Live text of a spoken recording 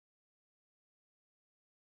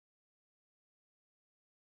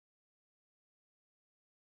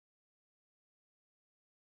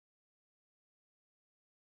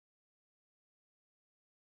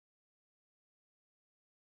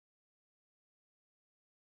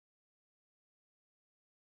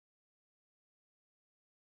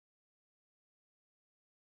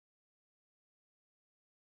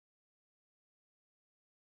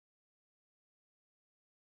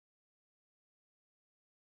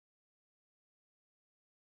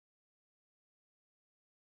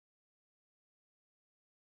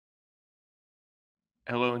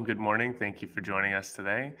Hello and good morning. Thank you for joining us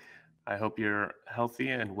today. I hope you're healthy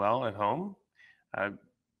and well at home. Uh,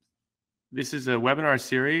 this is a webinar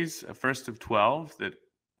series, a first of 12, that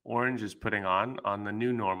Orange is putting on the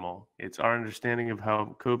new normal. It's our understanding of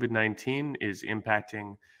how COVID-19 is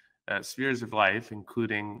impacting spheres of life,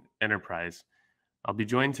 including enterprise. I'll be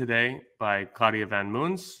joined today by Claudia Van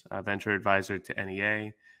Moons, a venture advisor to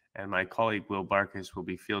NEA, and my colleague Will Barkas will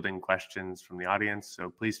be fielding questions from the audience. So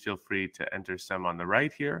please feel free to enter some on the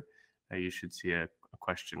right here. You should see a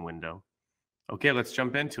question window. Okay, let's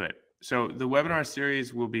jump into it. So the webinar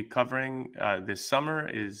series we'll be covering this summer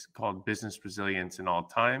is called Business Resilience in All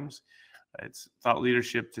Times. It's thought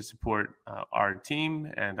leadership to support our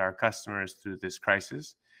team and our customers through this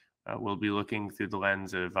crisis. We'll be looking through the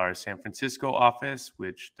lens of our San Francisco office,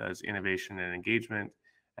 which does innovation and engagement,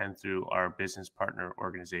 and through our business partner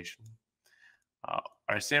organization.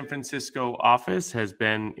 Our San Francisco office has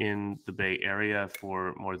been in the Bay Area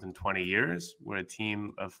for more than 20 years. We're a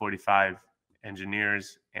team of 45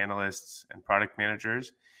 engineers, analysts, and product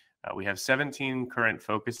managers. We have 17 current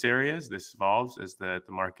focus areas. This evolves as the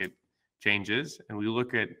market changes, and we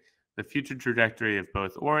look at the future trajectory of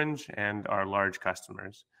both Orange and our large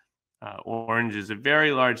customers. Orange is a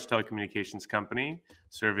very large telecommunications company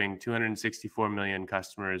serving 264 million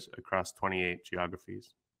customers across 28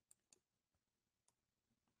 geographies.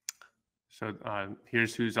 So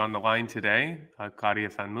here's who's on the line today, Claudia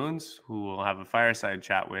Van Moons, who will have a fireside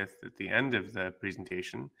chat with at the end of the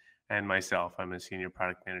presentation, and myself. I'm a senior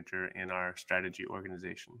product manager in our strategy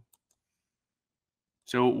organization.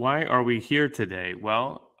 So why are we here today?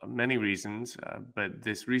 Well, many reasons, but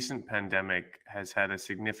this recent pandemic has had a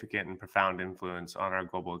significant and profound influence on our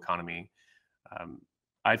global economy.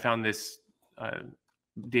 I found this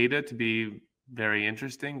data to be very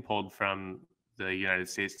interesting, pulled from the United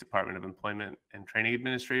States Department of Employment and Training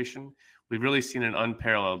Administration. We've really seen an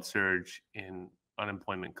unparalleled surge in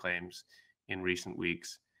unemployment claims in recent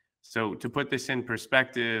weeks. So to put this in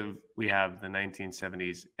perspective, we have the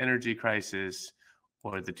 1970s energy crisis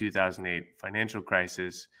or the 2008 financial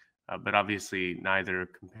crisis, but obviously neither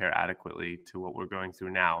compare adequately to what we're going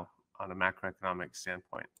through now on a macroeconomic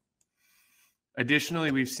standpoint.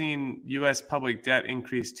 Additionally, we've seen U.S. public debt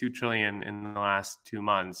increase $2 trillion in the last 2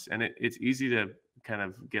 months, and it's easy to kind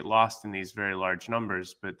of get lost in these very large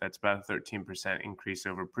numbers, but that's about a 13% increase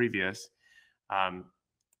over previous.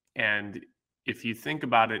 And if you think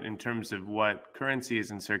about it in terms of what currency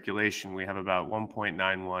is in circulation, we have about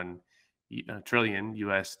 1.91 trillion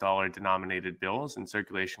US dollar denominated bills in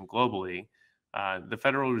circulation globally. The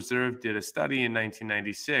Federal Reserve did a study in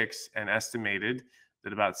 1996 and estimated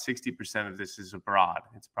that about 60% of this is abroad.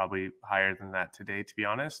 It's probably higher than that today, to be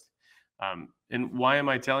honest. And why am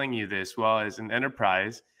I telling you this? Well, as an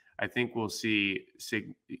enterprise, I think we'll see,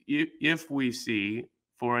 if we see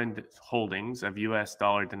foreign holdings of US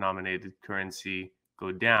dollar denominated currency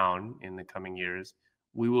go down in the coming years,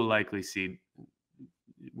 we will likely see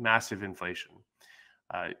massive inflation.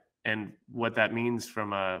 And what that means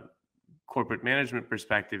from a corporate management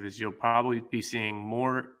perspective is you'll probably be seeing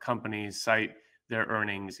more companies cite their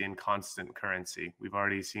earnings in constant currency. We've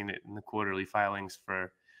already seen it in the quarterly filings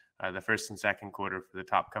for the first and second quarter for the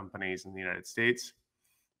top companies in the United States.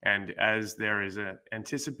 And as there is an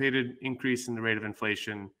anticipated increase in the rate of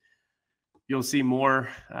inflation, you'll see more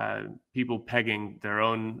people pegging their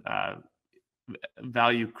own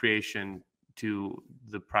value creation to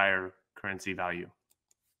the prior currency value.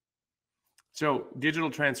 So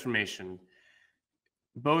digital transformation.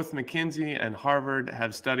 Both McKinsey and Harvard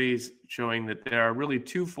have studies showing that there are really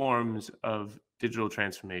two forms of digital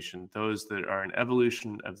transformation: those that are an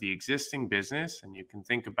evolution of the existing business, and you can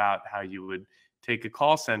think about how you would take a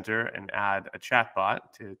call center and add a chatbot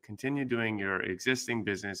to continue doing your existing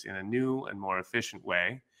business in a new and more efficient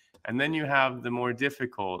way. And then you have the more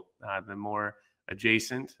difficult, the more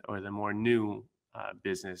adjacent, or the more new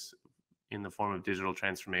business in the form of digital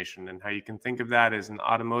transformation, and how you can think of that as an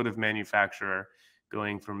automotive manufacturer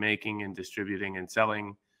going from making and distributing and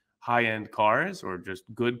selling high-end cars or just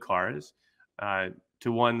good cars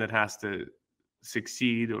to one that has to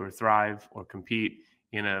succeed or thrive or compete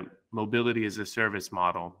in a mobility as a service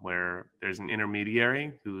model where there's an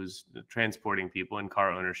intermediary who's transporting people and car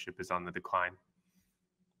ownership is on the decline.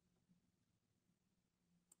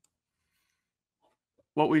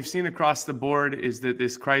 What we've seen across the board is that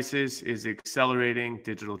this crisis is accelerating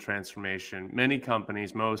digital transformation. Many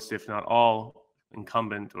companies, most if not all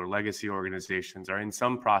incumbent or legacy organizations, are in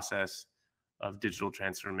some process of digital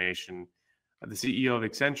transformation. The CEO of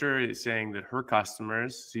Accenture is saying that her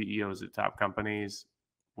customers, CEOs at top companies,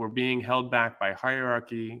 were being held back by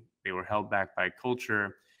hierarchy, they were held back by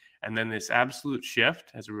culture, And then this absolute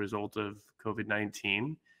shift as a result of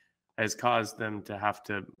COVID-19 has caused them to have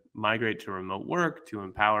to migrate to remote work, to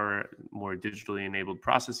empower more digitally enabled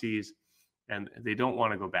processes, and they don't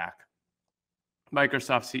want to go back.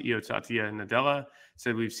 Microsoft CEO Satya Nadella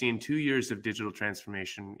said, "We've seen 2 years of digital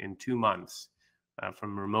transformation in 2 months,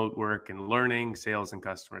 from remote work and learning, sales and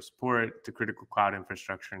customer support, to critical cloud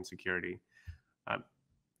infrastructure and security." Uh,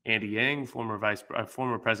 Andy Yang,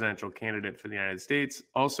 former presidential candidate for the United States,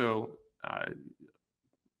 also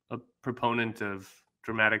a proponent of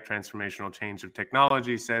dramatic transformational change of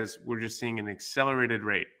technology, says, "We're just seeing an accelerated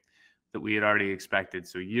rate that we had already expected.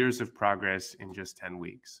 So years of progress in just 10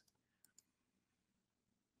 weeks."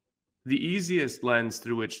 The easiest lens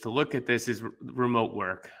through which to look at this is remote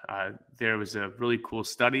work. There was a really cool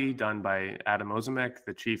study done by Adam Ozimek,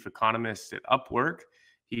 the chief economist at Upwork.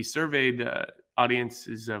 He surveyed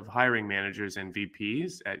audiences of hiring managers and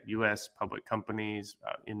VPs at US public companies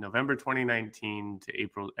in November 2019 to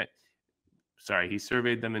April. He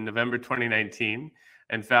surveyed them in November 2019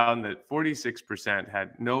 and found that 46%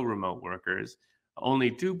 had no remote workers. Only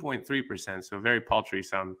 2.3%, so a very paltry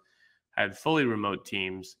sum, had fully remote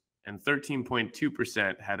teams, and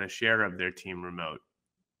 13.2% had a share of their team remote.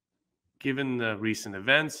 Given the recent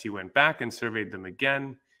events, he went back and surveyed them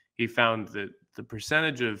again. He found that the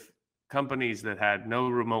percentage of companies that had no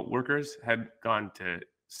remote workers had gone to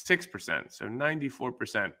 6%, so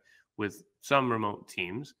 94% with some remote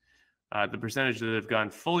teams. The percentage that have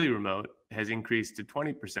gone fully remote has increased to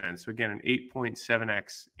 20%, so again, an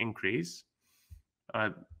 8.7x increase.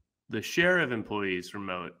 The share of employees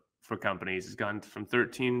remote for companies has gone from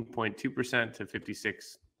 13.2% to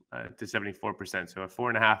 56 to 74%, so a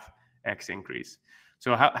 4.5x increase.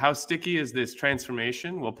 So how sticky is this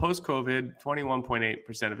transformation? Well, post-COVID,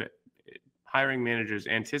 21.8% of hiring managers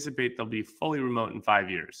anticipate they'll be fully remote in 5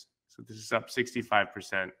 years. So this is up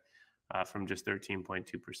 65% from just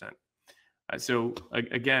 13.2%. So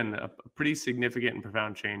again, a pretty significant and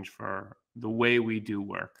profound change for the way we do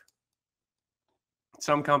work.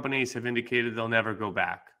 Some companies have indicated they'll never go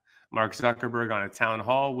back. Mark Zuckerberg, on a town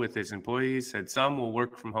hall with his employees, said some will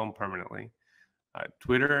work from home permanently.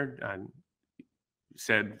 Twitter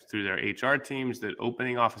said through their HR teams that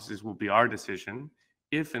opening offices will be our decision.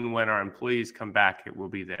 If and when our employees come back, it will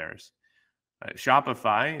be theirs.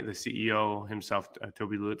 Shopify, the CEO himself,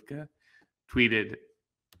 Tobi Lütke, tweeted,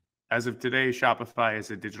 "As of today, Shopify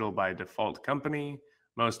is a digital by default company.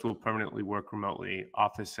 Most will permanently work remotely.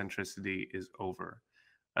 Office centricity is over."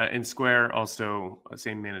 And Square, also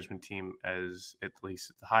same management team as, at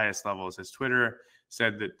least at the highest levels as Twitter,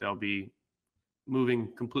 said that they'll be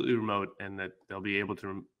moving completely remote and that they'll be able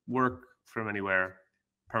to work from anywhere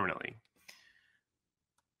permanently.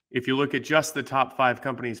 If you look at just the top 5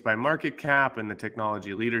 companies by market cap and the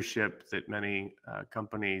technology leadership that many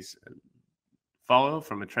companies follow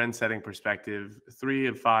from a trend-setting perspective, 3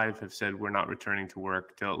 of 5 have said we're not returning to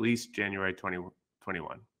work till at least January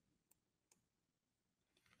 2021.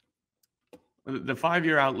 The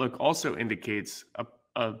 5-year outlook also indicates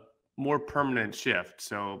a more permanent shift.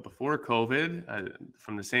 So before COVID,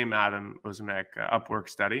 from the same Adam Ozimek Upwork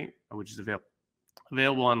study, which is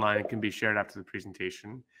available online and can be shared after the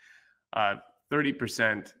presentation,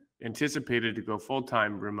 30% anticipated to go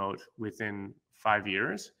full-time remote within 5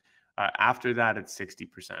 years. After that, it's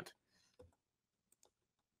 60%.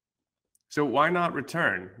 So why not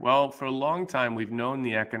return? Well, for a long time, we've known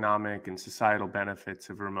the economic and societal benefits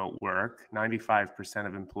of remote work. 95%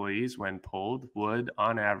 of employees, when polled, would,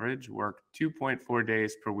 on average, work 2.4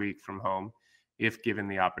 days per week from home if given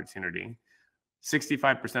the opportunity.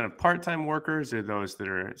 65% of part-time workers, or those that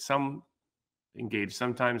are engaged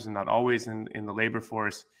sometimes and not always in the labor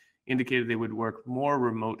force, indicated they would work more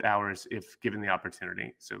remote hours if given the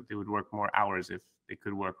opportunity. So they would work more hours if they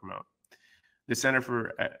could work remote. The Center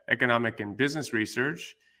for Economic and Business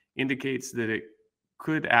Research indicates that it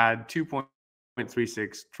could add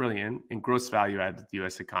 2.36 trillion in gross value added to the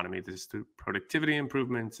U.S. economy. This is through productivity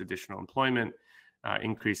improvements, additional employment,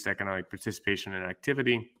 increased economic participation and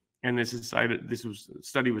activity. And this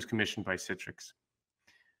study was commissioned by Citrix.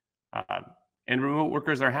 And remote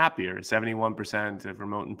workers are happier. 71% of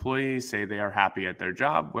remote employees say they are happy at their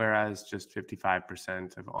job, whereas just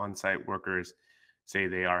 55% of on-site workers say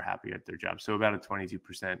they are happy at their job. So about a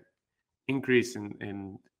 22% increase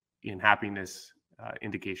in happiness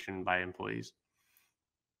indication by employees.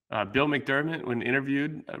 Bill McDermott, when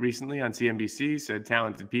interviewed recently on CNBC, said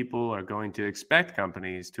talented people are going to expect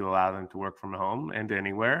companies to allow them to work from home and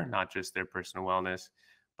anywhere, not just their personal wellness,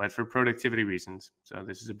 but for productivity reasons. So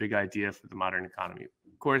this is a big idea for the modern economy.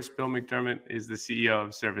 Of course, Bill McDermott is the CEO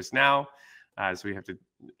of ServiceNow, So we have to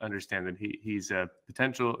understand that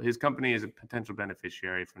his company is a potential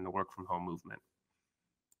beneficiary from the work from home movement.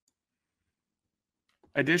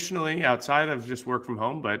 Additionally, outside of just work from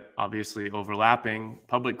home, but obviously overlapping,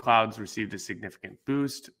 public clouds received a significant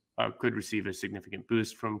boost, could receive a significant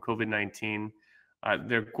boost from COVID-19.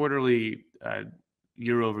 Their quarterly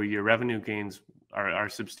year-over-year revenue gains are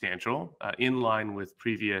substantial, in line with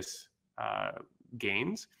previous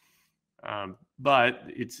gains. But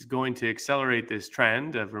it's going to accelerate this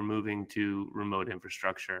trend of moving to remote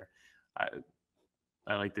infrastructure.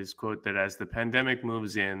 I like this quote that as the pandemic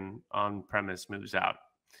moves in, on-premise moves out.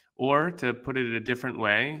 Or to put it a different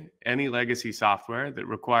way, any legacy software that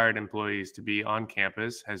required employees to be on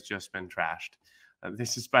campus has just been trashed.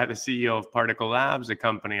 This is by the CEO of Particle Labs, a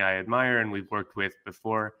company I admire and we've worked with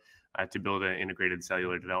before to build an integrated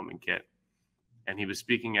cellular development kit. And he was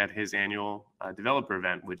speaking at his annual developer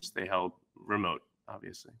event, which they held remote,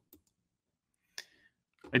 obviously.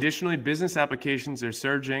 Additionally, business applications are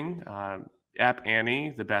surging. App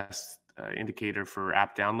Annie, the best indicator for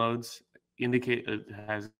app downloads,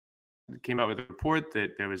 came out with a report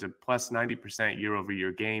that there was a plus 90%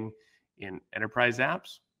 year-over-year gain in enterprise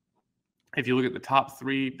apps. If you look at the top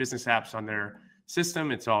 3 business apps on their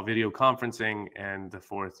system, it's all video conferencing, and the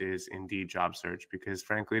 4th is Indeed job search, because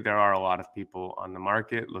frankly, there are a lot of people on the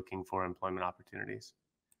market looking for employment opportunities.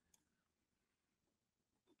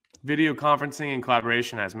 Video conferencing and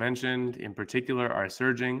collaboration, as mentioned, in particular, are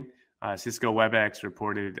surging. Cisco WebEx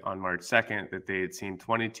reported on March 2nd that they had seen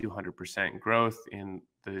 2,200% growth in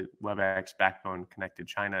the WebEx backbone connected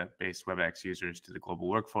China-based WebEx users to the global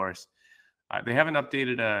workforce. They haven't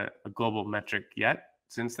updated a global metric yet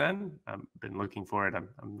since then. I've been looking for it. I'm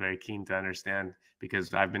very keen to understand,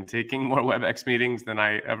 because I've been taking more WebEx meetings than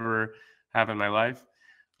I ever have in my life.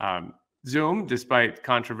 Zoom, despite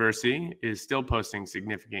controversy, is still posting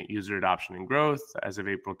significant user adoption and growth. As of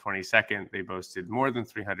April 22nd, they boasted more than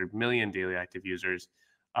 300 million daily active users,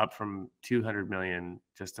 up from 200 million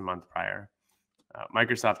just a month prior.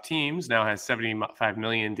 Microsoft Teams now has 75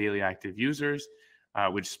 million daily active users,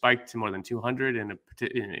 which spiked to more than 200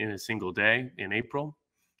 in a single day in April.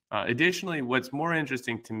 Additionally, what's more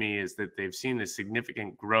interesting to me is that they've seen a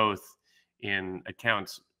significant growth in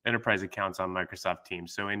enterprise accounts on Microsoft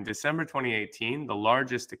Teams. So in December 2018, the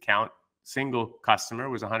largest single customer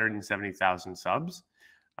was 170,000 subs.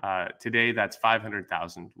 Today, that's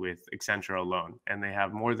 500,000 with Accenture alone, and they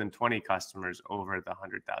have more than 20 customers over the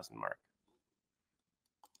 100,000 mark.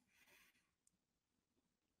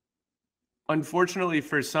 Unfortunately,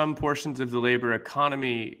 for some portions of the labor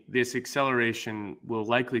economy, this acceleration will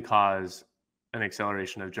likely cause an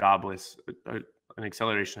acceleration of job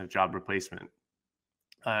replacement.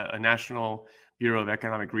 A National Bureau of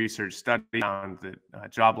Economic Research study found that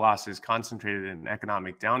job losses concentrated in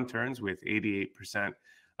economic downturns, with 88%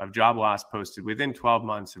 of job loss posted within 12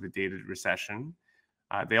 months of a dated recession.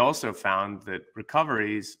 They also found that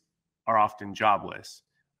recoveries are often jobless,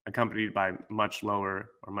 accompanied by much slower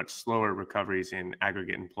recoveries in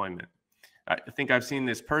aggregate employment. I think I've seen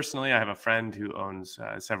this personally. I have a friend who owns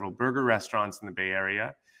several burger restaurants in the Bay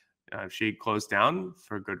Area. She closed down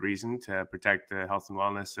for good reason, to protect the health and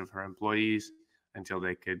wellness of her employees until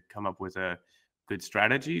they could come up with a good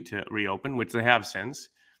strategy to reopen, which they have since.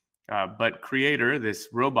 But Creator, this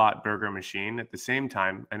robot burger machine, at the same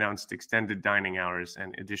time announced extended dining hours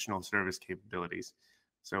and additional service capabilities.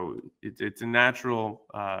 So it's a natural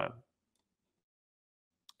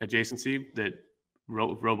adjacency that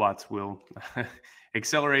robots will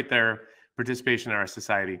accelerate their participation in our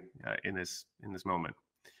society in this moment.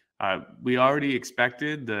 We already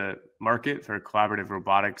expected the market for collaborative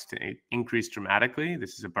robotics to increase dramatically.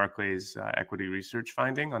 This is a Barclays equity research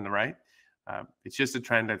finding on the right. It's just a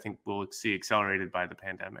trend I think we'll see accelerated by the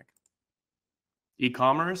pandemic.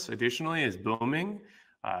 E-commerce, additionally, is booming.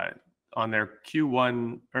 On their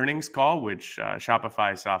Q1 earnings call, which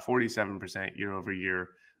Shopify saw 47% year-over-year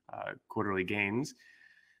quarterly gains,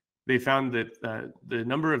 they found that the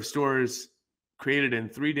number of stores created in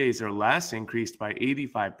 3 days or less increased by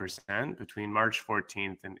 85% between March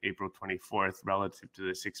 14th and April 24th relative to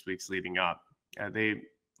the 6 weeks leading up. The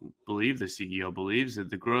CEO believes that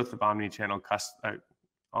the growth of omnichannel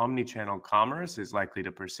commerce is likely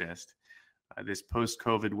to persist. This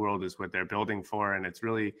post-COVID world is what they're building for, and it's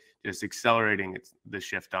really just accelerating the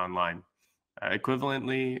shift online.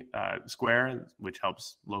 Equivalently, Square, which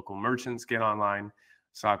helps local merchants get online,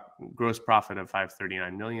 saw gross profit of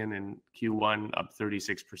 $539 million in Q1, up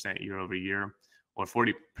 36% year over year, or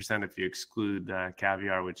 40% if you exclude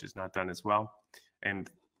Caviar, which is not done as well. And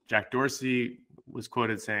Jack Dorsey was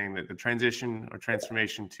quoted saying that the transition or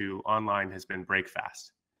transformation to online has been break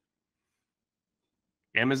fast.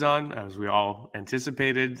 Amazon, as we all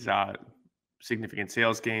anticipated, significant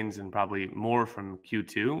sales gains and probably more from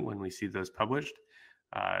Q2 when we see those published.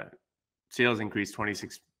 Uh, Sales increased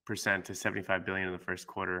 26% to 75 billion in the first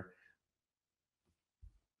quarter.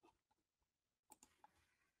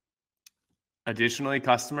 Additionally,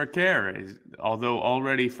 customer care is, although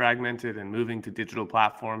already fragmented and moving to digital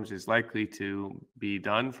platforms, is likely to be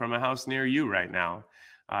done from a house near you right now.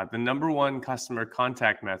 The number one customer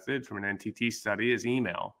contact method from an NTT study is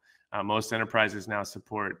email. Most enterprises now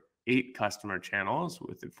support 8 customer channels,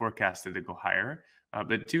 with it forecasted to go higher.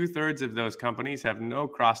 But 2/3 of those companies have no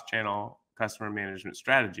cross-channel customer management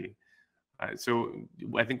strategy. So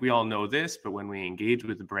I think we all know this, but when we engage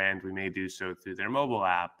with the brand, we may do so through their mobile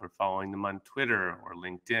app or following them on Twitter or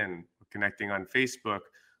LinkedIn, or connecting on Facebook,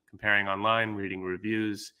 comparing online, reading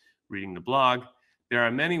reviews, reading the blog. There are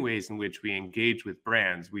many ways in which we engage with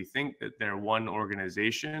brands. We think that they're one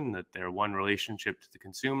organization, that they're one relationship to the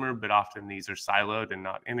consumer, but often these are siloed and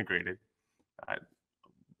not integrated. Uh,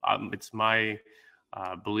 it's my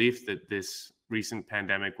belief that this recent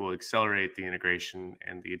pandemic will accelerate the integration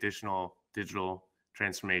and the additional digital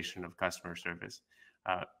transformation of customer service.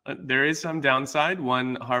 There is some downside.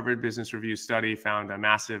 One Harvard Business Review study found a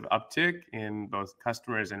massive uptick in both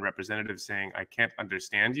customers and representatives saying, "I can't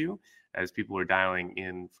understand you," as people were dialing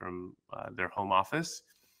in from their home office.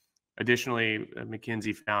 Additionally,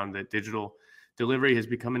 McKinsey found that digital delivery has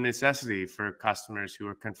become a necessity for customers who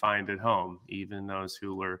are confined at home, even those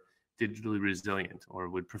who were digitally resilient or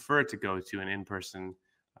would prefer to go to an in-person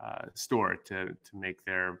store to make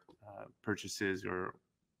their purchases or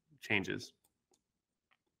changes.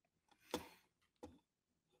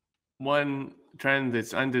 One trend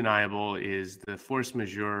that's undeniable is the force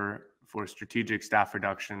majeure for strategic staff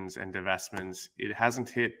reductions and divestments.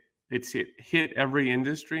 It's hit every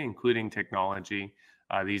industry, including technology.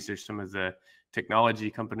 These are some of the technology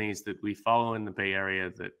companies that we follow in the Bay Area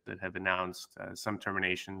that have announced some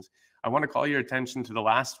terminations. I want to call your attention to the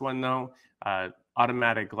last one, though.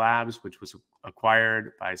 Automatic Labs, which was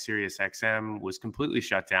acquired by SiriusXM, was completely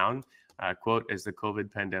shut down. Quote, "As the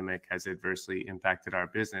COVID pandemic has adversely impacted our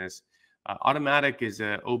business." Automatic is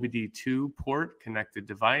a OBD2 port connected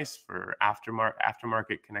device for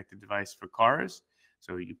aftermarket connected device for cars.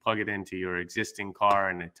 So you plug it into your existing car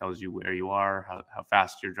and it tells you where you are, how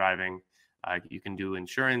fast you're driving. You can do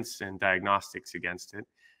insurance and diagnostics against it.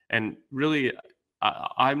 And really,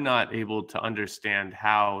 I'm not able to understand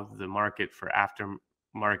how the market for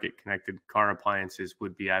aftermarket connected car appliances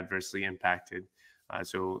would be adversely impacted.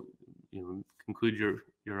 So conclude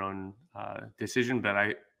your own decision, but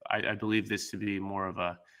I believe this to be more of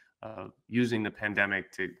a using the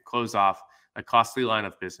pandemic to close off a costly line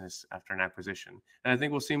of business after an acquisition. And I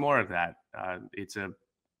think we'll see more of that. It's a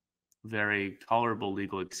very tolerable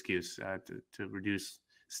legal excuse to reduce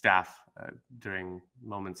staff during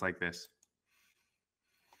moments like this.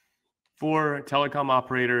 For telecom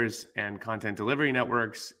operators and content delivery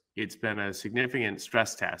networks, it's been a significant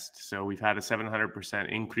stress test. So we've had a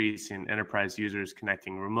 700% increase in enterprise users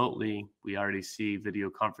connecting remotely. We already see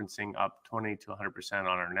video conferencing up 20 to 100%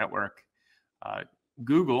 on our network.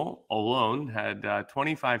 Google alone had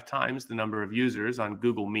 25 times the number of users on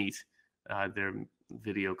Google Meet, their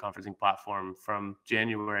video conferencing platform, from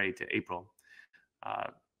January to April.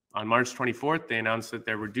 On March 24th, they announced that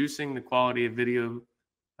they're reducing the quality of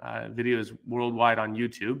videos worldwide on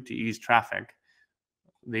YouTube to ease traffic.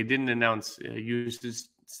 They didn't announce usage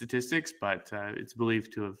statistics, but it's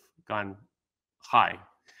believed to have gone high.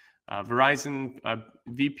 Verizon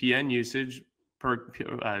VPN usage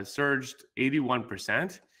surged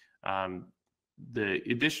 81%. The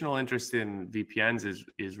additional interest in VPNs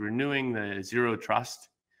is renewing the zero trust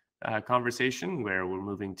conversation, where we're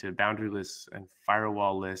moving to boundaryless and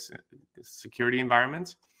firewall-less security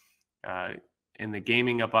environments. And the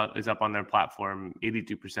gaming is up on their platform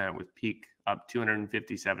 82%, with peak up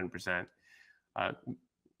 257%.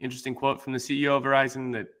 Interesting quote from the CEO of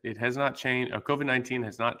Verizon that it has not changed. COVID-19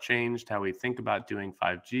 has not changed how we think about doing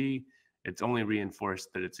 5G. It's only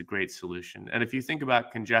reinforced that it's a great solution. And if you think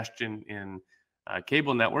about congestion in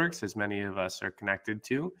cable networks, as many of us are connected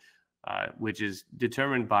to, which is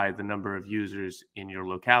determined by the number of users in your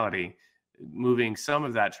locality, moving some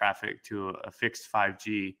of that traffic to a fixed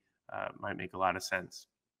 5G might make a lot of sense.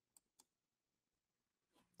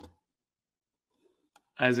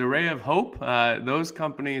 As a ray of hope, those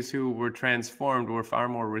companies who were transformed were far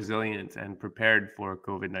more resilient and prepared for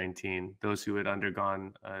COVID-19, those who had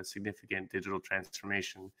undergone a significant digital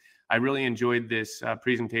transformation. I really enjoyed this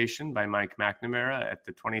presentation by Mike McNamara at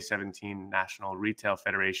the 2017 National Retail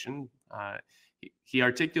Federation. He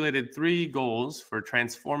articulated 3 goals for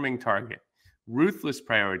transforming Target. ruthless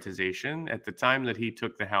prioritization. At the time that he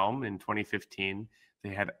took the helm in 2015, they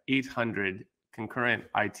had 800 concurrent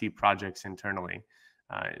IT projects internally.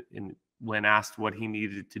 When asked what he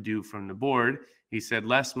needed to do from the board, he said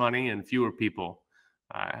less money and fewer people.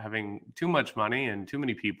 Having too much money and too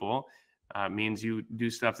many people means you do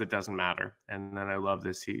stuff that doesn't matter. And then I love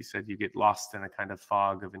this. He said you get lost in a kind of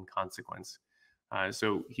fog of inconsequence.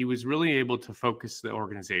 So he was really able to focus the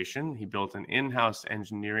organization. He built an in-house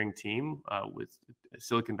engineering team with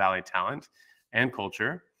Silicon Valley talent and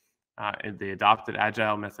culture. And they adopted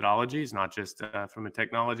agile methodologies, not just from a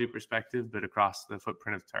technology perspective, but across the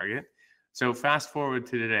footprint of Target. So fast forward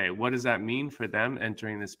to today, what does that mean for them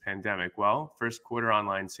entering this pandemic? Well, first quarter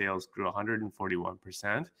online sales grew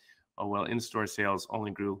 141%, while in-store sales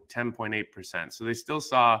only grew 10.8%. So they still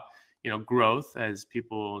saw, growth as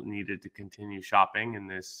people needed to continue shopping in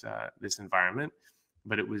this environment,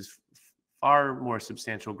 but it was far more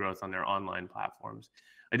substantial growth on their online platforms.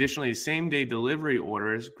 Additionally, same-day delivery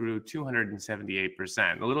orders grew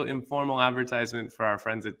 278%. A little informal advertisement for our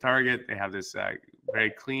friends at Target. They have this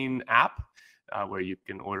very clean app where you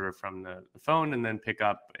can order from the phone and then pick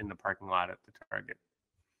up in the parking lot at the Target.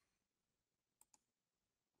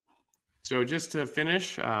 So just to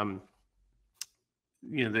finish,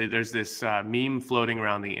 there's this meme floating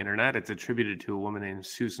around the internet. It's attributed to a woman named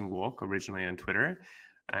Susan Wolk, originally on Twitter.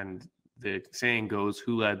 And the saying goes,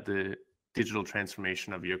 who led the digital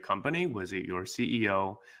transformation of your company? Was it your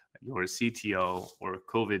CEO, your CTO, or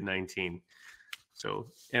COVID-19? So,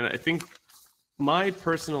 and I think my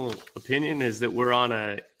personal opinion is that we're on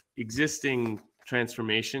a existing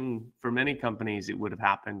transformation. For many companies, it would have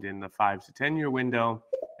happened in the 5 to 10 year window,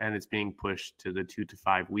 and it's being pushed to the 2 to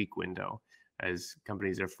 5 week window as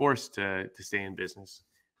companies are forced to stay in business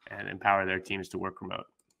and empower their teams to work remote.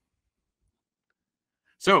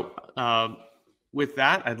 So, with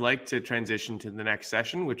that, I'd like to transition to the next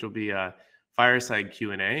session, which will be a fireside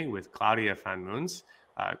Q&A with Claudia van Moons.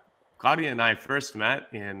 Claudia and I first met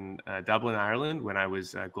in Dublin, Ireland, when I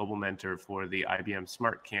was a global mentor for the IBM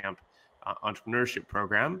Smart Camp entrepreneurship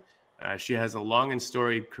program. She has a long and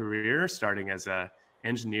storied career, starting as an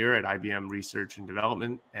engineer at IBM Research and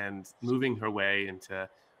Development and moving her way into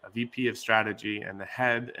a VP of strategy and the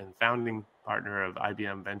head and founding partner of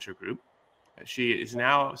IBM Venture Group. She is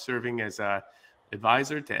now serving as a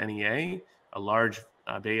advisor to NEA, a large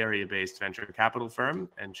Bay Area-based venture capital firm,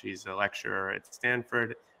 and she's a lecturer at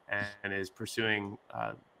Stanford and is pursuing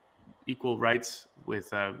equal rights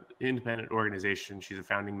with an independent organization she's a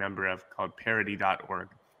founding member of called Parity.org,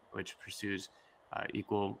 which pursues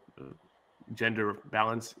equal gender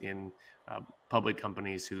balance in public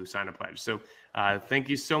companies who sign a pledge. So thank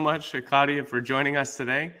you so much, Claudia, for joining us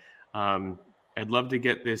today. I'd love to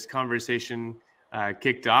get this conversation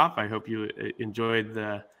kicked off. I hope you enjoyed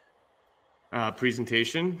the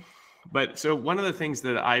presentation. But so one of the things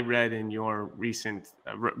that I read in your recent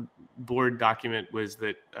board document was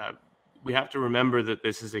that we have to remember that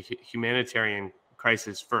this is a humanitarian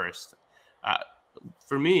crisis first.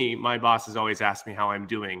 For me, my boss has always asked me how I'm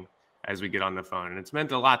doing as we get on the phone, and it's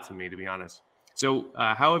meant a lot to me, to be honest. So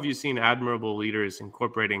how have you seen admirable leaders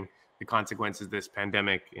incorporating the consequences of this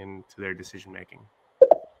pandemic into their decision-making?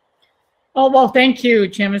 Oh, well, thank you,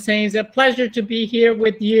 Jameson. It's a pleasure to be here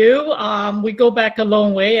with you. We go back a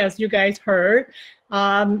long way, as you guys heard.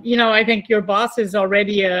 I think your boss is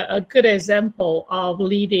already a good example of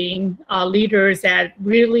leading leaders that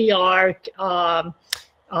really are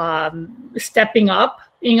stepping up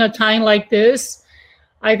in a time like this.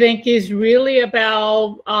 I think is really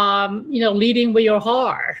about, leading with your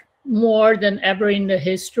heart more than ever in the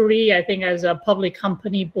history. I think as a public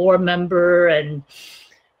company board member and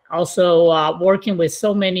also working with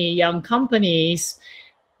so many young companies,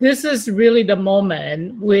 this is really the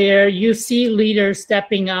moment where you see leaders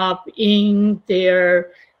stepping up in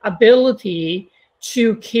their ability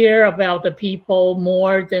to care about the people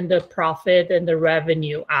more than the profit and the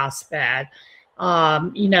revenue aspect.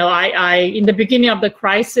 I in the beginning of the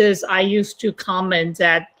crisis, I used to comment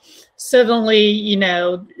that suddenly,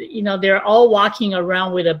 they're all walking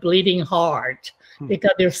around with a bleeding heart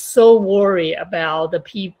because they're so worried about the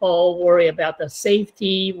people, worried about the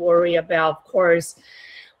safety, worried about, of course,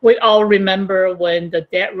 we all remember when the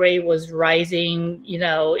death rate was rising, in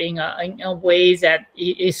ways that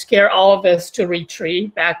it scared all of us to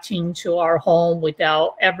retreat back into our home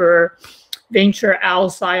without ever venture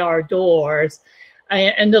outside our doors.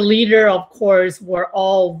 And the leader, of course, were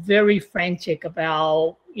all very frantic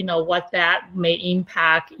about, what that may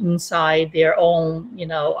impact inside their own,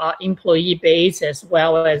 employee base as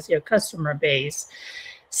well as their customer base.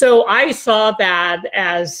 So I saw that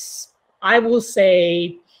as, I will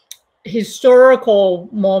say, historical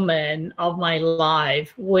moment of my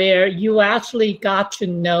life where you actually got to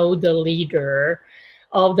know the leader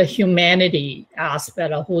of the humanity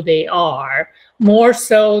aspect of who they are, more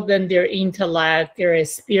so than their intellect, their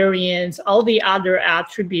experience, all the other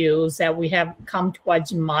attributes that we have come to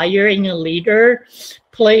admire in a leader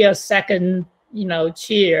play a second,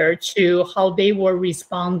 chair to how they were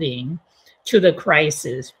responding to the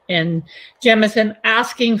crisis. And Jamison,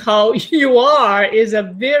 asking how you are is a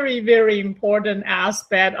very, very important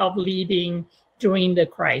aspect of leading during the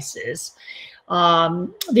crisis.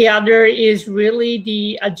 The other is really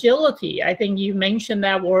the agility. I think you mentioned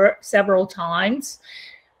that word several times.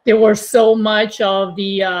 There was so much of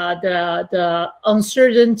the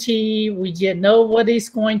uncertainty. We didn't know what is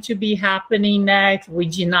going to be happening next. We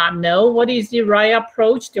did not know what is the right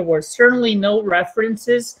approach. There were certainly no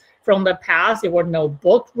references from the past. There were no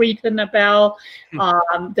book written about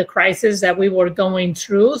the crisis that we were going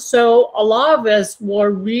through. So a lot of us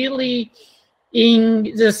were really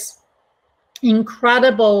in this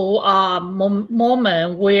incredible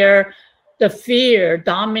moment where the fear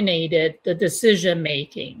dominated the decision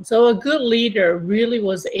making. So a good leader really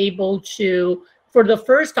was able to, for the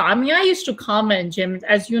first time, I mean, I used to comment, Jim,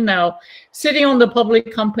 as you know, sitting on the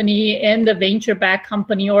public company and the venture-backed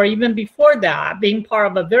company, or even before that, being part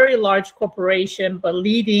of a very large corporation, but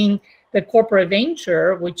leading the corporate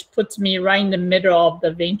venture, which puts me right in the middle of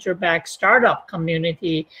the venture-backed startup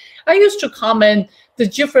community. I used to comment the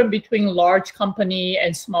difference between large company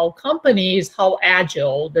and small companies, how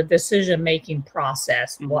agile the decision-making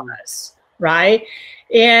process was, right?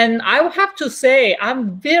 And I would have to say,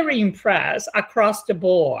 I'm very impressed across the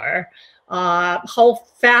board how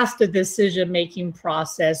fast the decision-making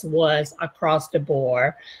process was across the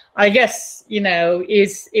board. I guess,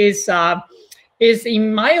 is,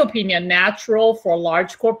 in my opinion, natural for a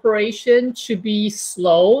large corporation to be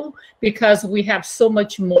slow because we have so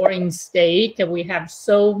much more in stake and we have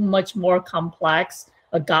so much more complex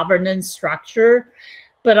a governance structure.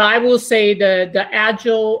 But I will say the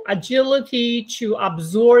agility to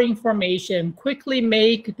absorb information, quickly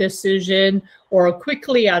make decision, or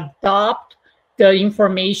quickly adopt the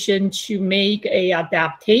information to make a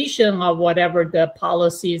adaptation of whatever the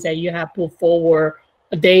policies that you have put forward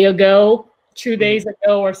a day ago, 2 days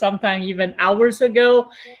ago, or sometimes even hours ago,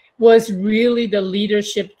 was really the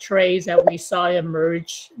leadership traits that we saw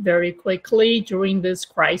emerge very quickly during this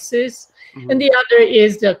crisis. And the other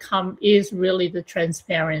is really the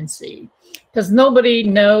transparency, because nobody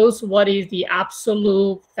knows what is the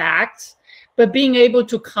absolute facts, but being able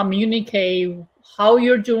to communicate how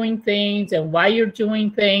you're doing things and why you're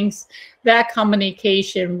doing things, that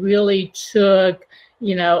communication really took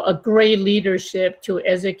a great leadership to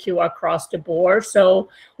execute across the board. So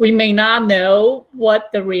we may not know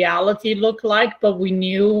what the reality looked like, but we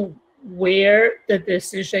knew where the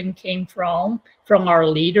decision came from our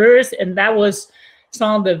leaders. And that was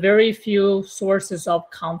some of the very few sources of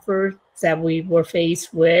comfort that we were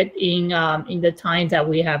faced with in the times that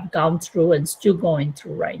we have gone through and still going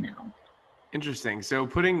through right now. Interesting. So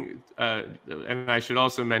and I should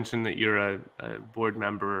also mention that you're a board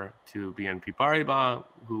member to BNP Paribas,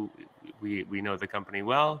 who we know the company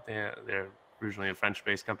well. They're originally a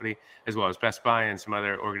French-based company, as well as Best Buy and some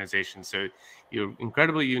other organizations. So you're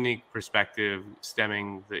incredibly unique perspective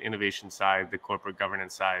stemming the innovation side, the corporate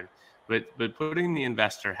governance side, but putting the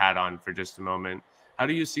investor hat on for just a moment, how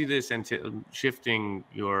do you see this shifting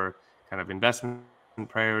your kind of investment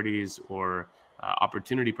priorities or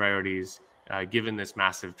opportunity priorities given this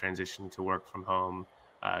massive transition to work from home,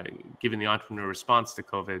 given the entrepreneur response to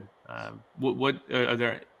COVID? What are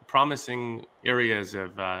there promising areas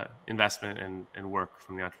of investment and work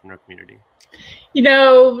from the entrepreneur community?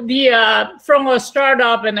 From a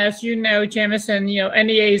startup, and as you know, Jamison,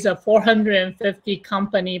 NEA is a 450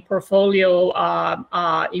 company portfolio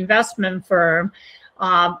investment firm.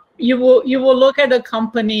 You will look at the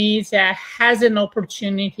companies that has an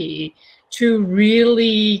opportunity to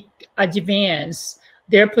really advance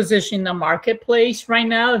their position in the marketplace right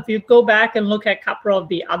now. If you go back and look at a couple of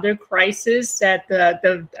the other crises that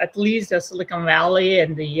at least the Silicon Valley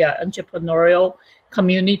and the entrepreneurial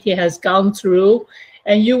community has gone through,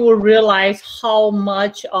 and you will realize how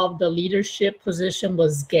much of the leadership position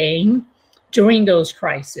was gained during those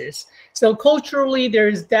crises. So culturally,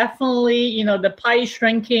 there's definitely, the pie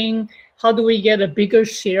shrinking. How do we get a bigger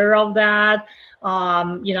share of that?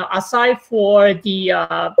 Aside for the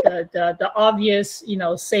obvious,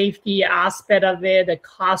 safety aspect of it, the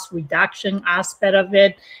cost reduction aspect of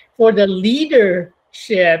it, for the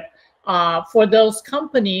leadership, for those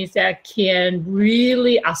companies that can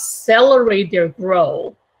really accelerate their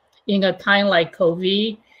growth in a time like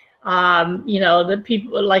COVID, The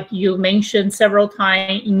people like you mentioned several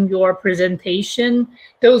times in your presentation,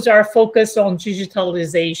 those are focused on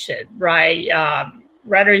digitalization, right?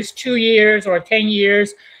 Whether it's 2 years or 10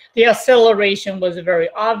 years, the acceleration was very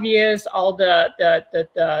obvious. All the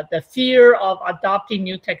fear of adopting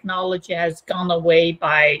new technology has gone away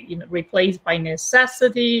by, replaced by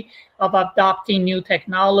necessity of adopting new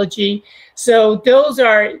technology. So those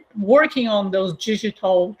are working on those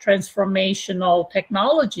digital transformational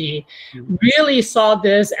technology really saw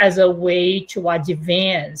this as a way to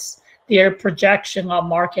advance their projection of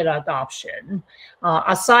market adoption.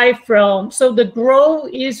 Aside from, so the growth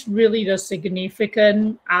is really the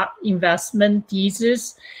significant investment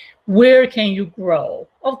thesis. Where can you grow?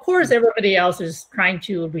 Of course, everybody else is trying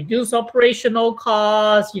to reduce operational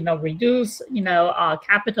costs, reduce,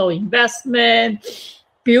 capital investment.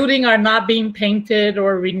 Building are not being painted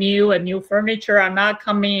or renewed, and new furniture are not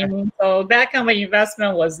coming. So that kind of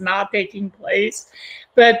investment was not taking place.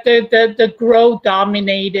 But the growth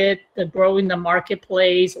dominated, the growth in the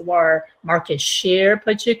marketplace or market share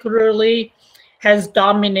particularly has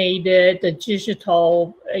dominated the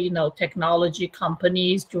digital, technology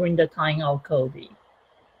companies during the time of COVID.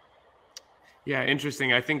 Yeah,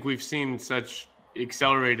 interesting. I think we've seen such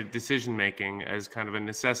accelerated decision making as kind of a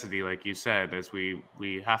necessity, like you said, as we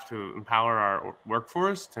have to empower our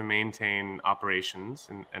workforce to maintain operations.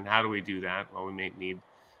 And how do we do that? Well, we may need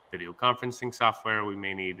video conferencing software. We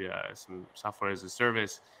may need some software as a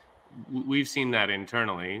service. We've seen that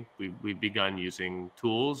internally. We've begun using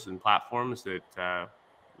tools and platforms that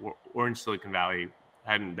Orange Silicon Valley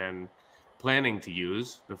hadn't been planning to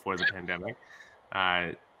use before the pandemic.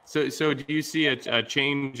 So do you see a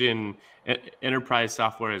change in enterprise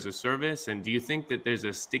software as a service? And do you think that there's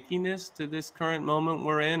a stickiness to this current moment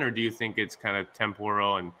we're in, or do you think it's kind of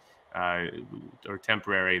temporal and or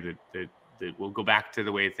temporary that we'll go back to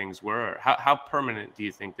the way things were? Or how permanent do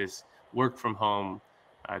you think this work from home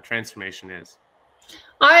transformation is?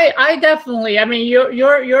 I definitely, I mean,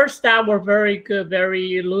 your stats were very good,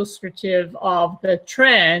 very illustrative of the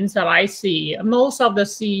trends that I see. Most of the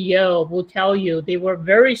CEO will tell you they were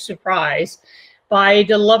very surprised by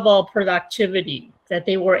the level of productivity that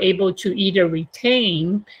they were able to either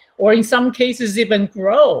retain or in some cases even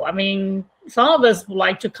grow. I mean, some of us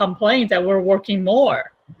like to complain that we're working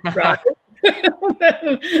more, right?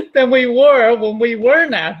 than we were when we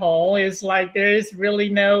weren't at home. It's like there is really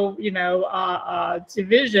no,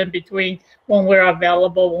 division between when we're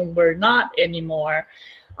available, when we're not anymore.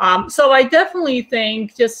 So I definitely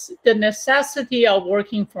think just the necessity of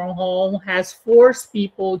working from home has forced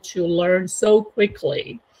people to learn so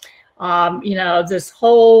quickly. This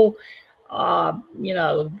whole,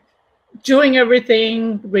 doing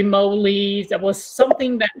everything remotely, that was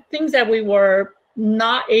things that we were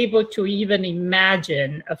not able to even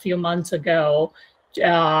imagine a few months ago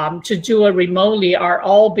to do it remotely are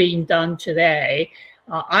all being done today.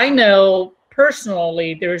 I know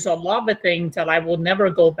personally there's a lot of things that I will never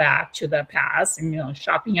go back to the past, and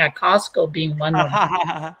shopping at Costco being one of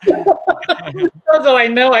them. Although I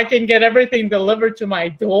know I can get everything delivered to my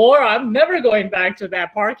door, I'm never going back to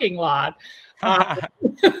that parking lot.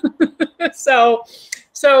 So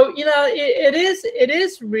it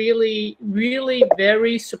is really, really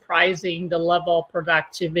very surprising, the level of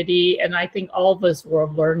productivity, and I think all of us were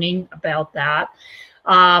learning about that.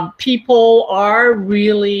 People are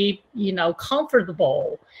really,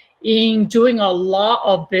 comfortable in doing a lot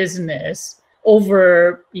of business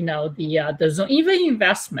over, the Zoom, even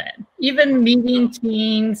investment, even meeting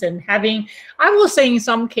teams and having. I will say in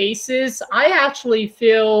some cases, I actually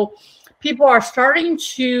feel people are starting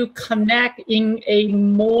to connect in a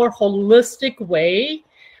more holistic way.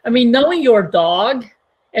 I mean, knowing your dog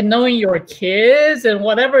and knowing your kids and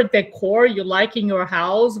whatever decor you like in your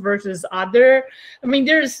house versus other. I mean,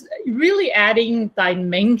 there's really adding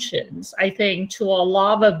dimensions, I think, to a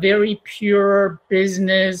lot of very pure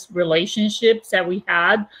business relationships that we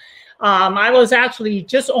had. I was actually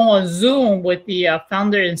just on Zoom with the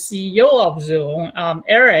founder and CEO of Zoom,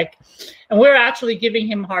 Eric, and we're actually giving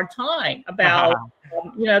him a hard time about,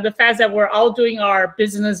 the fact that we're all doing our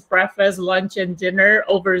business breakfast, lunch, and dinner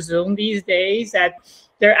over Zoom these days, that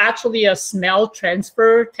there are actually a smell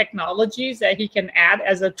transfer technologies that he can add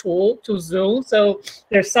as a tool to Zoom. So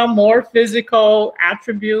there's some more physical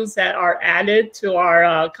attributes that are added to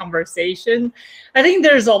our conversation. I think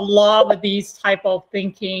there's a lot of these type of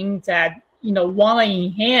thinking that, want to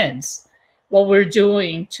enhance what we're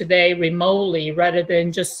doing today remotely rather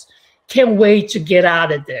than just can't wait to get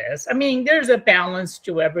out of this. I mean, there's a balance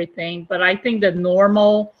to everything, but I think the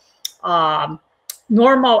normal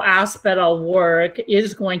normal aspect of work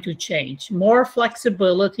is going to change. More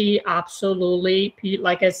flexibility, absolutely.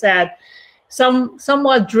 Like I said,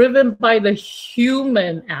 somewhat driven by the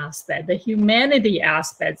human aspect, the humanity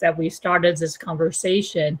aspects that we started this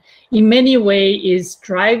conversation, in many ways is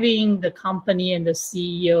driving the company and the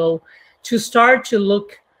CEO to start to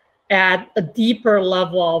look at a deeper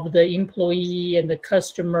level of the employee and the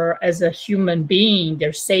customer as a human being,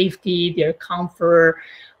 their safety, their comfort,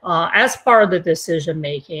 as part of the decision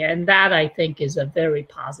making. And that, I think, is a very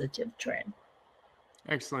positive trend.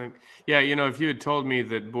 Excellent. Yeah, if you had told me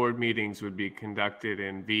that board meetings would be conducted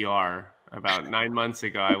in VR about 9 months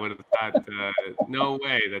ago, I would have thought, no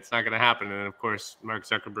way, that's not going to happen. And of course, Mark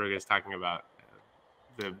Zuckerberg is talking about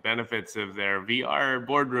the benefits of their VR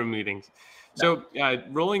boardroom meetings. So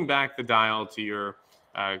rolling back the dial to your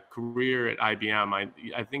career at IBM,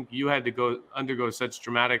 I think you had to undergo such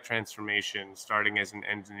dramatic transformation, starting as an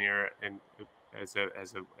engineer and as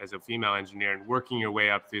a female engineer and working your way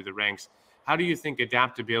up through the ranks. How do you think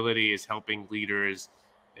adaptability is helping leaders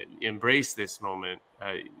embrace this moment,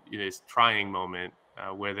 this trying moment,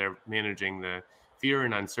 where they're managing the fear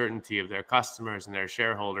and uncertainty of their customers and their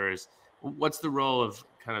shareholders? What's the role of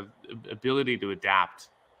kind of ability to adapt?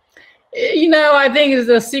 I think it's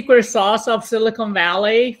the secret sauce of Silicon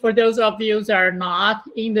Valley. For those of you that are not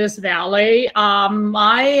in this valley,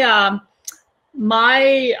 my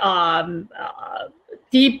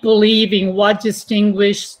deep belief in what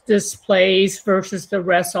distinguishes this place versus the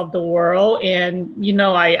rest of the world. And you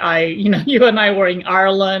and I were in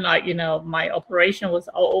Ireland. My operation was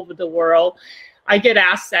all over the world. I get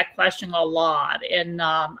asked that question a lot, and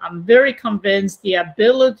I'm very convinced the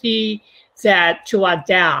ability to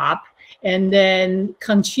adapt and then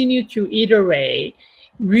continue to iterate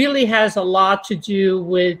really has a lot to do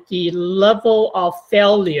with the level of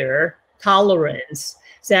failure tolerance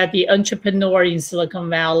that the entrepreneur in Silicon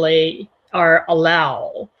Valley are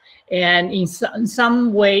allowed, and in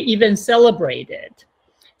some way even celebrated.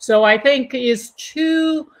 So I think it's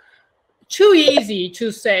too easy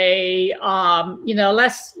to say,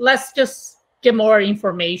 let's just get more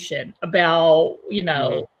information about,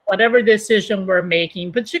 whatever decision we're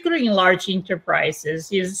making, particularly in large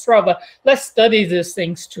enterprises, is sort of let's study these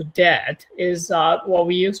things to death, is what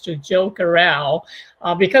we used to joke around,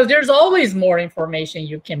 because there's always more information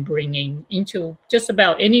you can bring into just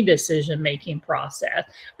about any decision-making process.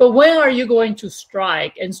 But when are you going to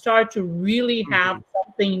strike and start to really have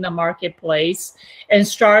something in the marketplace and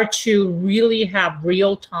start to really have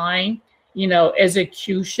real-time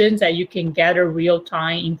executions that you can gather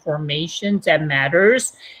real-time information that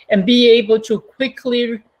matters and be able to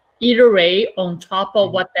quickly iterate on top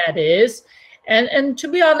of what that is. And to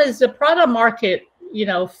be honest, the product market,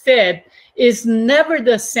 fit is never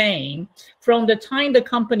the same from the time the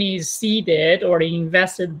company is seeded or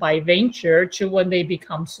invested by venture to when they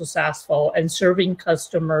become successful and serving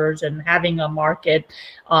customers and having a market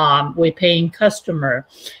with paying customer.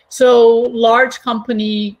 So large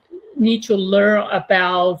company need to learn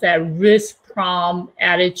about that risk-prompt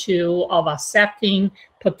attitude of accepting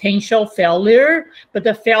potential failure, but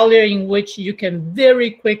the failure in which you can very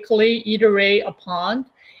quickly iterate upon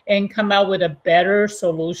and come out with a better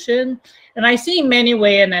solution. And I see in many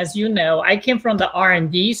ways, and as you know, I came from the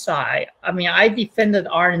R&D side. I mean, I defended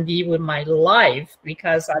R&D with my life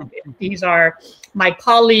because these are my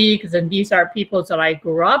colleagues and these are people that I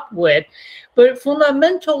grew up with. But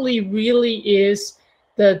fundamentally really is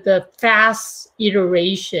the fast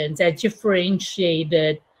iterations that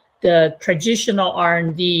differentiated the traditional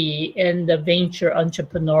R&D and the venture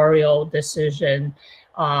entrepreneurial decision.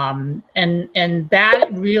 And that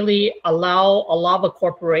really allow a lot of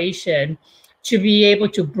corporation to be able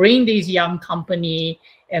to bring these young company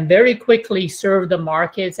and very quickly serve the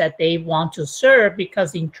markets that they want to serve,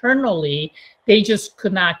 because internally they just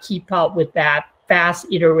could not keep up with that fast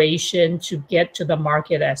iteration to get to the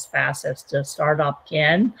market as fast as the startup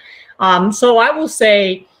can. So I will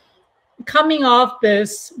say, coming off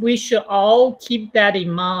this, we should all keep that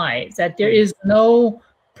in mind, that there is no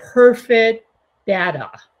perfect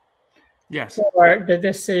data for the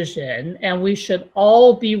decision. And we should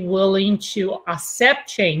all be willing to accept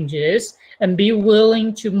changes and be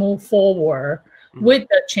willing to move forward with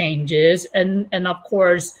the changes. And of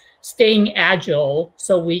course, staying agile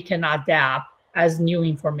so we can adapt as new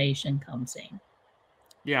information comes in.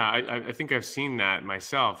 Yeah, I think I've seen that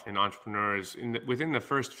myself in entrepreneurs. Within the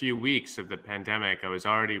first few weeks of the pandemic, I was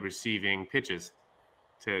already receiving pitches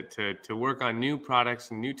to work on new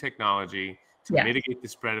products and new technology to mitigate the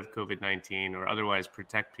spread of COVID-19 or otherwise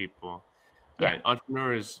protect people.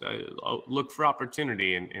 Entrepreneurs look for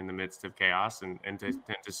opportunity in the midst of chaos and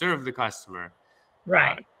to serve the customer.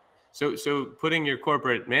 Right. So putting your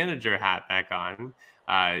corporate manager hat back on,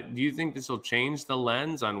 do you think this will change the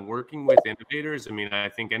lens on working with innovators? I mean, I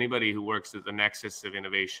think anybody who works at the nexus of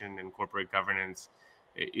innovation and corporate governance,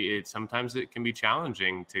 sometimes it can be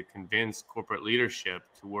challenging to convince corporate leadership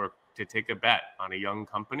to take a bet on a young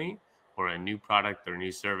company or a new product or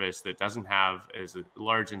new service that doesn't have as a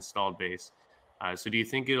large installed base. So do you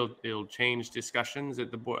think it'll change discussions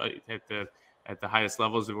at the board, at the highest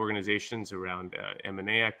levels of organizations around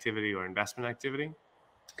M&A activity or investment activity?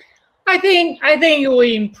 I think it will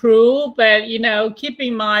improve, but keep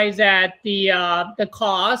in mind that the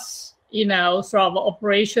costs, sort of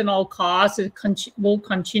operational costs, will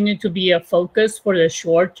continue to be a focus for the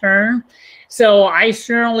short term. So I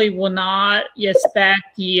certainly will not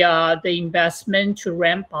expect the investment to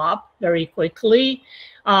ramp up very quickly.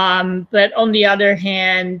 But on the other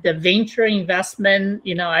hand, the venture investment,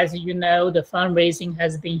 as you know, the fundraising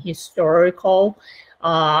has been historical.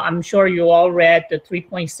 I'm sure you all read the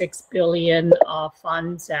 3.6 billion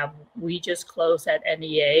funds that we just closed at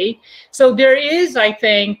NEA. So there is, I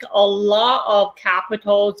think, a lot of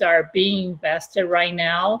capitals that are being invested right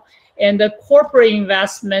now. And the corporate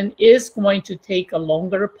investment is going to take a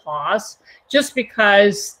longer pause just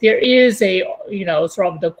because there is a, sort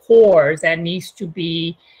of the core that needs to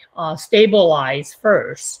be stabilized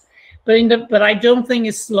first. But I don't think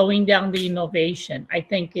it's slowing down the innovation. I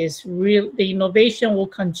think the innovation will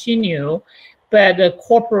continue, but the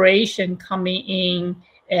corporation coming in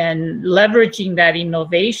and leveraging that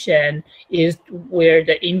innovation is where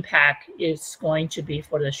the impact is going to be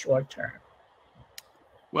for the short term.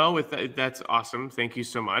 Well, with that's awesome. Thank you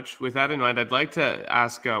so much. With that in mind, I'd like to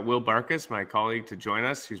ask Will Barkas, my colleague, to join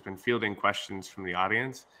us, who's been fielding questions from the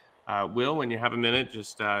audience. Will, when you have a minute,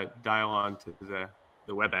 just dial on to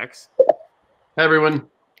the WebEx. Hi, everyone.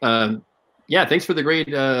 Yeah, thanks for the great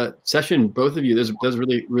session, both of you. That was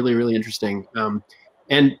really, really, really interesting.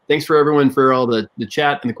 And thanks for everyone for all the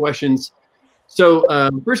chat and the questions. So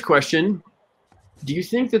first question, do you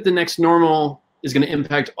think that the next normal is going to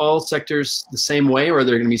impact all sectors the same way, or are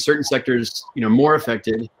there going to be certain sectors, more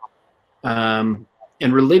affected? And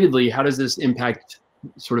relatedly, how does this impact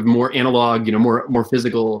sort of more analog, more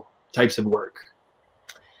physical types of work?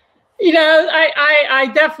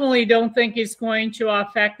 I definitely don't think it's going to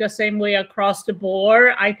affect the same way across the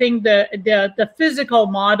board. I think the physical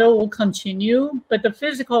model will continue, but the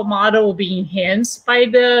physical model will be enhanced by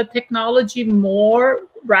the technology more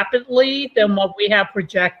rapidly than what we have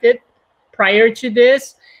projected prior to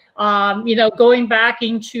this. Going back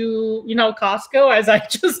into, Costco, as I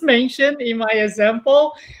just mentioned in my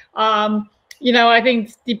example, I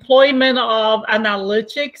think deployment of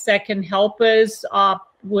analytics that can help us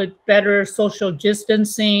with better social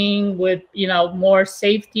distancing, with more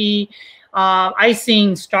safety. I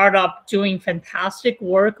seen startup doing fantastic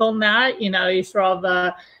work on that. It's sort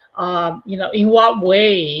of in what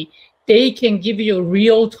way they can give you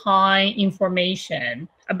real-time information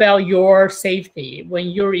about your safety when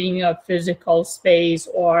you're in a physical space,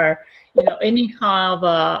 or any kind of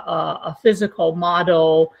a physical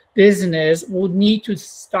model business will need to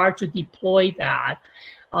start to deploy that.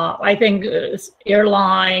 I think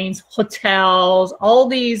airlines, hotels, all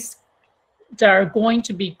these that are going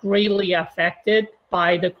to be greatly affected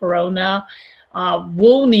by the corona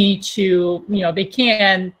will need to, they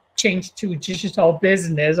can change to digital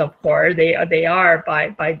business, of course. They are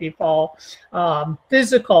by default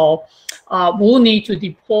physical. Will need to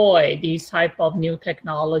deploy these type of new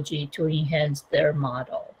technology to enhance their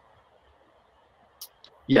model.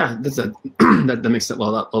 Yeah, that makes a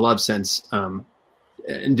lot of sense.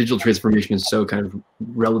 And digital transformation is so kind of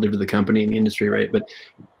relative to the company and the industry, right? But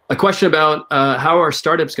a question about how are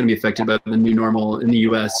startups going to be affected by the new normal in the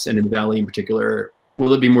US and in the Valley in particular?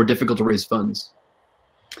 Will it be more difficult to raise funds?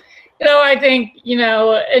 I think,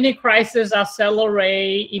 any crisis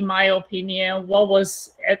accelerate, in my opinion, what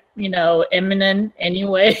was, imminent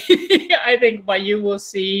anyway. I think what you will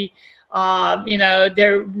see,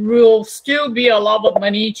 there will still be a lot of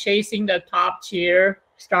money chasing the top tier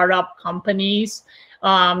startup companies.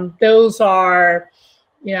 Those are,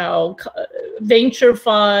 venture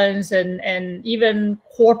funds and even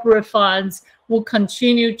corporate funds will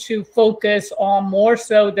continue to focus on, more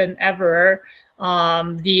so than ever,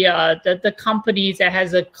 the companies that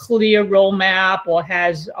has a clear roadmap or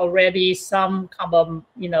has already some kind of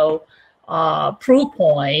proof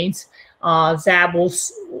points that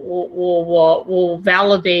will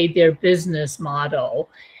validate their business model.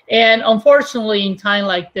 And unfortunately, in time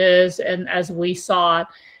like this, and as we saw,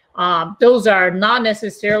 those are not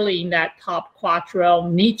necessarily in that top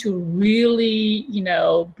quadrant, need to really,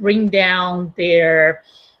 bring down their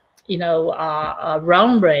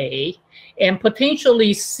runway and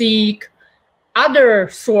potentially seek other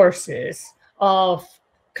sources of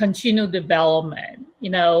continued development,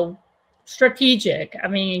 strategic. I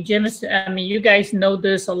mean, you guys know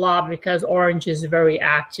this a lot because Orange is very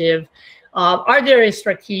active. Are there a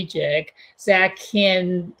strategic that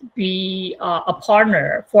can be a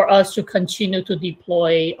partner for us to continue to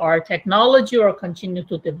deploy our technology or continue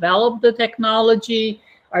to develop the technology?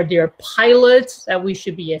 Are there pilots that we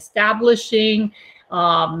should be establishing?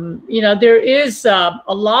 There is a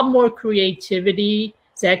lot more creativity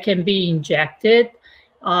that can be injected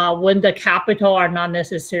when the capital are not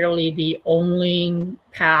necessarily the only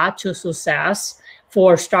path to success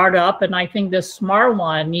for startup. And I think the smart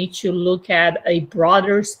one needs to look at a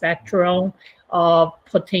broader spectrum of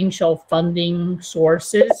potential funding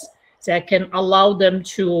sources that can allow them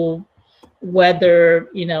to weather,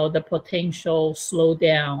 the potential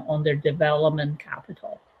slowdown on their development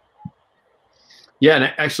capital. Yeah,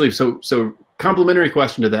 and actually, so complementary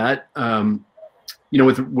question to that.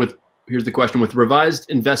 With here's the question: with revised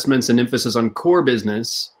investments and emphasis on core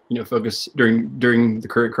business, focus during the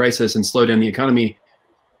current crisis and slow down the economy,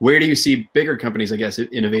 where do you see bigger companies, I guess,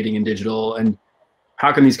 innovating in digital, and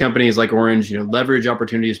how can these companies like Orange, leverage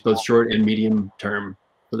opportunities both short and medium term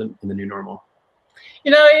in the new normal?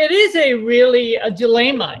 It is a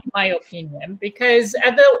dilemma, in my opinion, because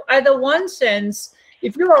at the one sense,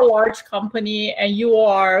 if you're a large company and you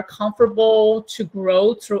are comfortable to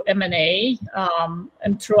grow through M&A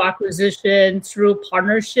and through acquisition, through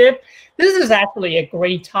partnership, this is actually a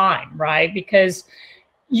great time, right? Because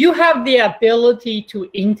you have the ability to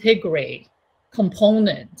integrate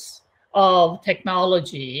components of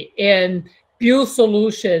technology and build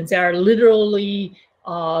solutions that are literally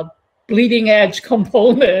bleeding edge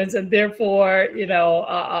components, and therefore,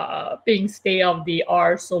 being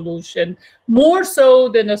state-of-the-art solution, more so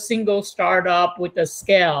than a single startup with a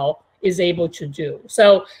scale is able to do.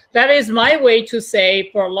 So that is my way to say,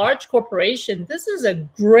 for a large corporation, this is a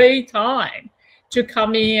great time to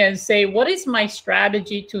come in and say, what is my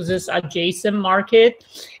strategy to this adjacent market?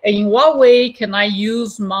 And in what way can I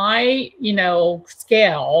use my,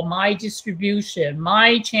 scale, my distribution,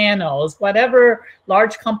 my channels, whatever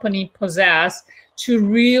large company possess, to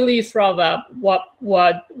really throw up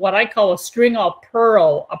what I call a string of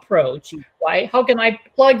pearl approach, right? How can I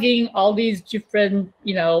plug in all these different,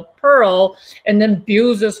 pearl and then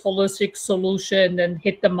build this holistic solution and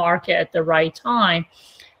hit the market at the right time?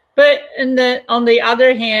 But on the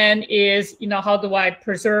other hand is, how do I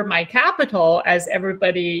preserve my capital, as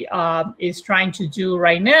everybody is trying to do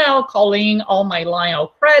right now, calling all my line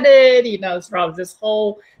of credit, throughout this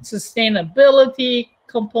whole sustainability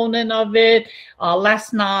component of it.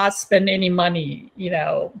 Let's not spend any money,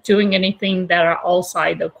 doing anything that are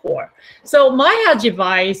outside the core. So my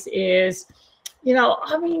advice is, most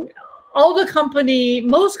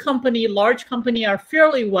large company are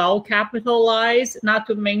fairly well capitalized, not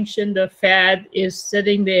to mention the Fed is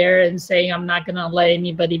sitting there and saying, I'm not going to let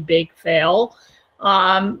anybody big fail.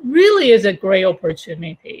 Really is a great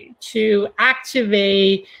opportunity to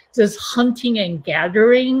activate this hunting and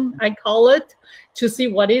gathering, I call it, to see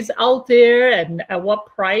what is out there and at what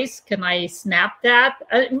price can I snap that.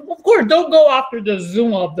 And of course, don't go after the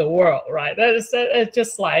Zoom of the world, right? It's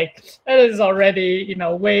just like, that is already,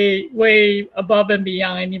 way above and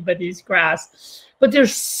beyond anybody's grasp. But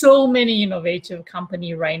there's so many innovative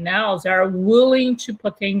companies right now that are willing to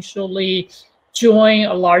potentially join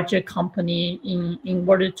a larger company in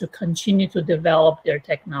order to continue to develop their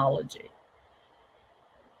technology.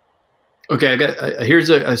 Okay, here's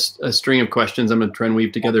a string of questions I'm going to try and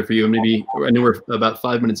weave together for you. And maybe, I know we're about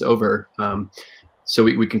 5 minutes over, so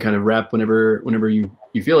we can kind of wrap whenever you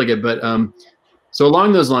feel like it. But so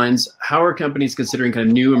along those lines, how are companies considering kind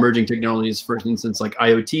of new emerging technologies, for instance, like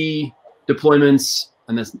IoT deployments?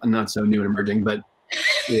 And that's not so new and emerging, but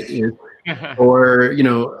it is. Or,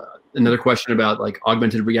 another question about like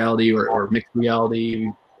augmented reality or mixed reality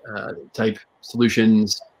type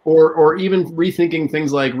solutions, or even rethinking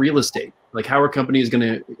things like real estate. Like, how are companies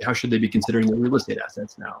how should they be considering their real estate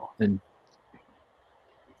assets now? And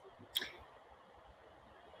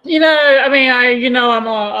I'm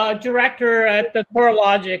a director at the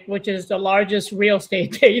CoreLogic, which is the largest real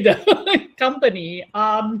estate data company.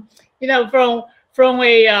 From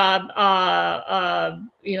a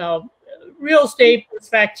real estate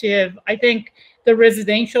perspective, I think the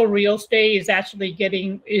residential real estate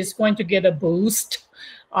is going to get a boost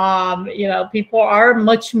People are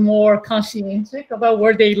much more conscientious about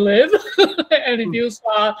where they live. And if you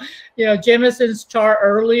saw, Jameson's chart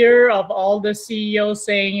earlier of all the CEOs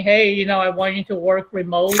saying, hey, I want you to work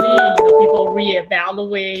remotely, people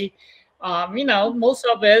reevaluate. Most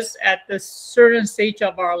of us at the certain stage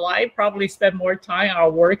of our life probably spend more time in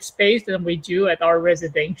our workspace than we do at our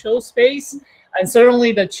residential space. And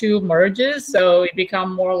certainly the two merges. So it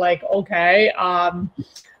become more like, okay,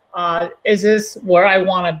 is this where I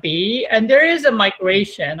want to be? And there is a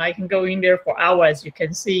migration. I can go in there for hours. You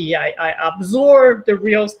can see I absorb the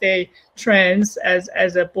real estate trends as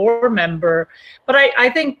a board member. But I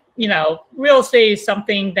think, real estate is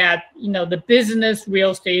something that, the business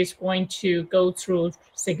real estate is going to go through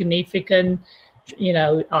significant,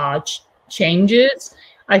 changes.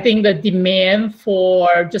 I think the demand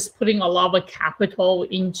for just putting a lot of capital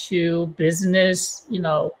into business,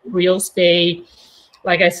 real estate,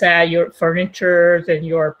 like I said, your furniture and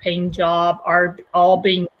your paint job are all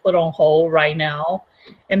being put on hold right now.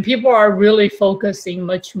 And people are really focusing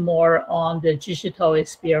much more on the digital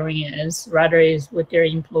experience, rather it's with their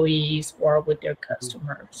employees or with their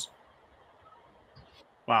customers.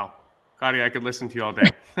 Wow. Claudia, I could listen to you all day.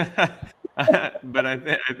 But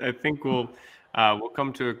I think we'll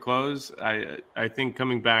come to a close. I think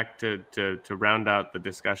coming back to round out the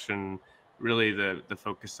discussion, really the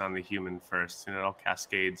focus on the human first, and it all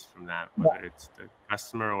cascades from that, whether it's the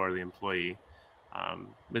customer or the employee.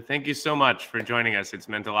 But thank you so much for joining us. It's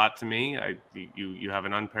meant a lot to me. You have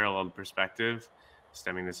an unparalleled perspective,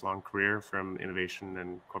 stemming this long career from innovation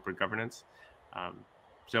and corporate governance.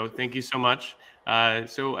 So thank you so much.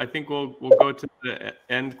 So I think we'll go to the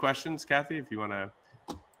end questions, Kathy, if you want to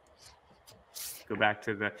go back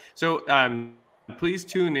to the. So please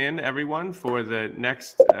tune in, everyone, for the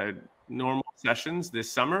next normal sessions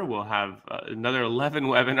this summer. We'll have another 11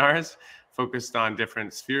 webinars focused on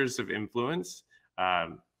different spheres of influence.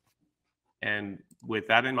 And with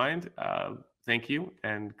that in mind, thank you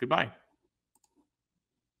and goodbye.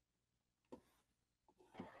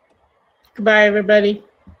 Goodbye, everybody.